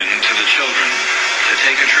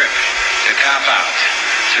take a trip, to cop out,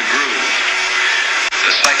 to groove.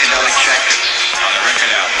 The psychedelic jackets on the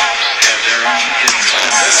record albums have their own hidden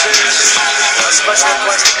symbols. This is a special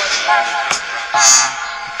question.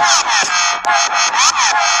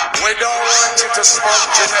 We don't want you to smoke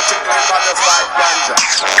genetically modified ganja.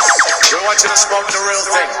 We want you to smoke the real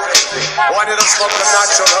thing. We want you to smoke the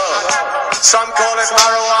natural herb. Some call it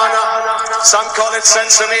marijuana, some call it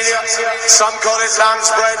sensimilla, some call it lamb's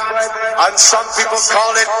bread, and some people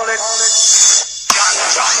call it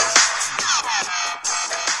ganja.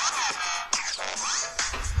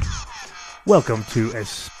 Welcome to a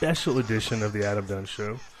special edition of the Adam Dunn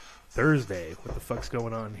Show. Thursday. What the fuck's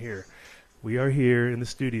going on here? We are here in the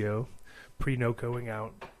studio, pre-no-going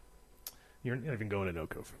out. You're not even going to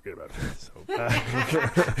no-co. Forget about it. So,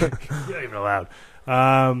 you're not even allowed.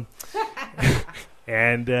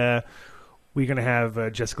 And we're going to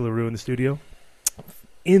have Jessica LaRue in the studio.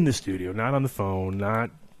 In the studio, not on the phone, not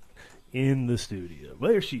in the studio.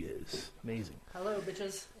 There she is. Amazing. Hello,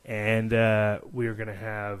 bitches. And we're going to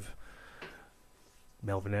have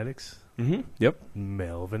Melvanetics. Mm-hmm. Yep.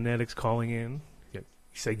 Melvanetics calling in. You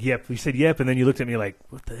said yep. You said yep, and then you looked at me like,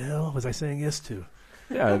 what the hell was I saying yes to?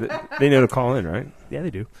 Yeah, they know to call in, right? Yeah, they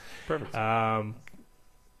do. Perfect. Gonna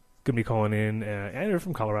be calling in, and they're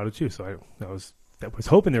from Colorado too. So I was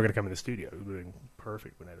hoping they were gonna come in the studio. It would have been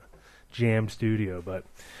perfect when I had a jammed studio, but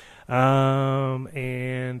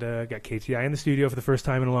and got KTI in the studio for the first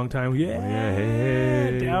time in a long time. Yeah,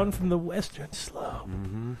 hey. Down from the western slope.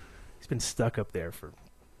 Mm-hmm. He's been stuck up there for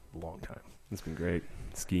a long time. It's been great.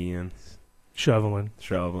 Skiing, Shoveling.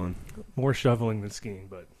 More shoveling than skiing,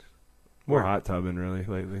 but more hot tubbing really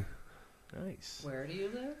lately. Nice. Where do you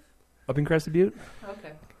live? Up in Crested Butte.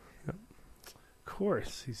 Okay. Of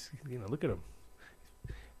course. He's, look at him.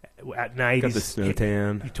 At night, Got the snow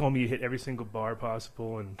tan. You told me you hit every single bar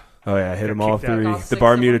possible, and Oh yeah, I hit got them all kicked out. three. All The six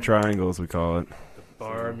Bermuda of them? triangles we call it. the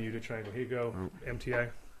bar, muta triangle. Here you go. MTI.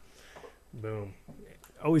 Boom.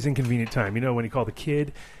 Always inconvenient time. You know, when you call the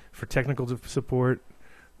kid for technical support,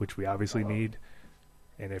 which we obviously need,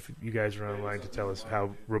 and if you guys are online to tell us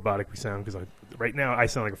how robotic we sound, because right now I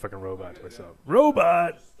sound like a fucking robot to myself.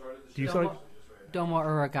 Robot! Do you sound like... Domo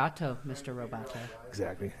arigato, Mr. Roboto.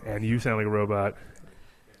 Exactly. And you sound like a robot.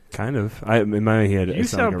 Kind of. In my head, You I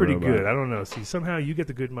sound like a pretty robot. good. I don't know. See, somehow you get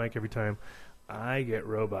the good mic every time. I get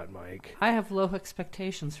robot mic. I have low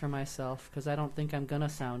expectations for myself because I don't think I'm going to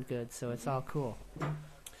sound good, so it's all cool.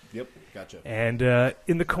 Yep, gotcha. And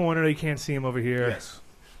in the corner, you can't see him over here. Yes.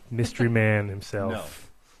 Mystery Man himself. No.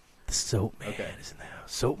 The Soap Man Okay. is in the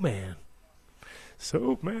house. Soap Man.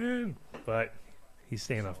 Soap Man. But he's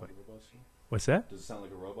staying off mic. What's that? Does it sound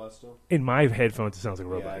like a robot still? In my headphones, it sounds like a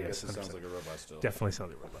robot. Yeah, I yes, guess it sounds 100%. like a robot still. Definitely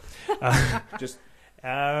sounds like a robot. Just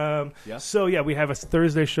Yeah. So yeah, we have a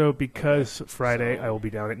Thursday show because Friday I will be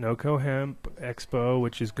down at NoCo Hemp Expo,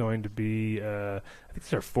 which is going to be I think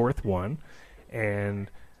it's our fourth one,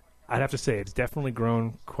 and I'd have to say it's definitely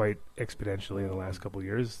grown quite exponentially in the last couple of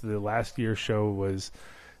years. The last year's show was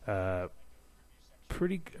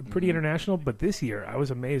pretty international, but this year I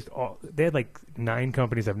was amazed. They had like 9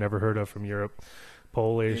 companies I've never heard of from Europe,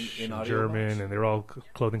 Polish, In audio German, box? and they're all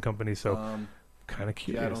clothing companies. So. Kind of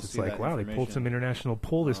curious. don't It's see like, that wow, they pulled information. some international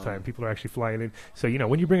pull this time. People are actually flying in. So,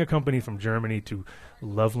 when you bring a company from Germany to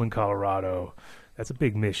Loveland, Colorado, that's a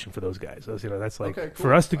big mission for those guys. That's like, Okay, cool.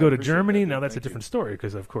 for us to I go to appreciate Germany, that, now dude. that's a Thank you. different story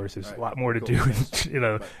because, of course, there's Right. a lot more to Cool. do.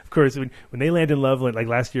 Right. Of course, when they land in Loveland, like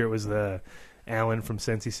last year it was Alan from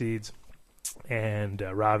Sensi Seeds and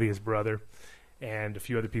Ravi, his brother, and a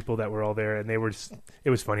few other people that were all there, and it was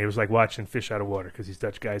funny. It was like watching fish out of water because these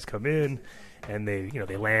Dutch guys come in, and they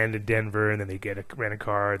land in Denver, and then they rent a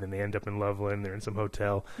car, and then they end up in Loveland. They're in some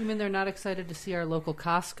hotel. You mean they're not excited to see our local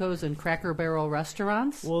Costco's and Cracker Barrel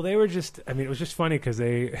restaurants? Well, they were just. I mean, it was just funny because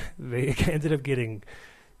they ended up getting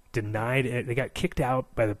denied it. They got kicked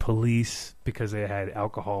out by the police because they had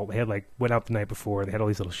alcohol. They had went out the night before. They had all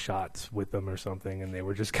these little shots with them or something, and they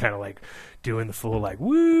were just kind of doing the full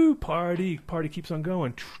woo party keeps on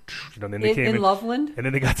going. And then they came in Loveland? and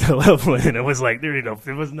then they got to Loveland, and it was like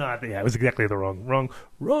it was not. Yeah, it was exactly the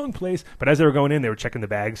wrong place. But as they were going in, they were checking the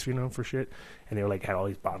bags, for shit, and they were had all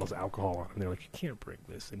these bottles of alcohol on, and they're like, you can't bring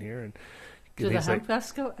this in here. And To the he's like, Hemp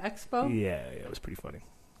Expo? yeah, it was pretty funny.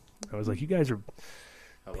 I was like, you guys are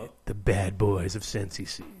hello. the bad boys of Sensi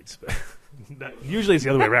Seeds. Usually it's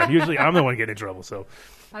the other way around. Usually I'm the one getting in trouble. So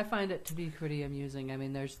I find it to be pretty amusing. I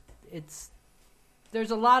mean, there's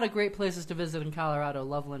a lot of great places to visit in Colorado.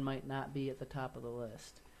 Loveland might not be at the top of the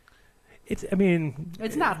list. it's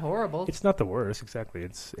not horrible. It's not the worst, exactly.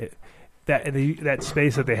 That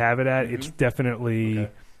space that they have it at. It's definitely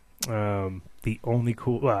the only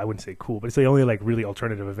cool. Well, I wouldn't say cool, but it's the only like really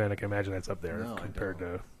alternative event I can imagine that's up there No, I compared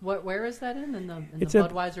to. Where is that in the It's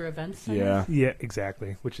at- Budweiser Events Center? Yeah. Yeah,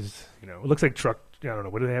 exactly. Which is it looks like truck. I don't know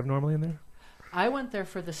what do they have normally in there. I went there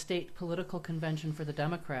for the state political convention for the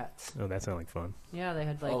Democrats. Oh, that sounds like fun. Yeah, they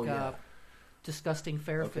had like Oh, yeah. disgusting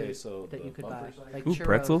fair Okay, food so that the you could buy, bumpers? like Ooh, churros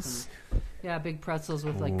pretzels? and- yeah, big pretzels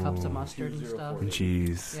with like cups of mustard and 2048. stuff. And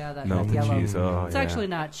cheese. Yeah, that Melted yellow. cheese. Oh, It's yeah. actually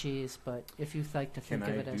not cheese, but if you like to Can think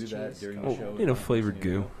I of it as do that cheese, during Oh, the show? flavored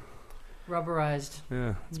goo. rubberized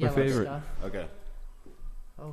Yeah, it's my yellow favorite. stuff. Okay.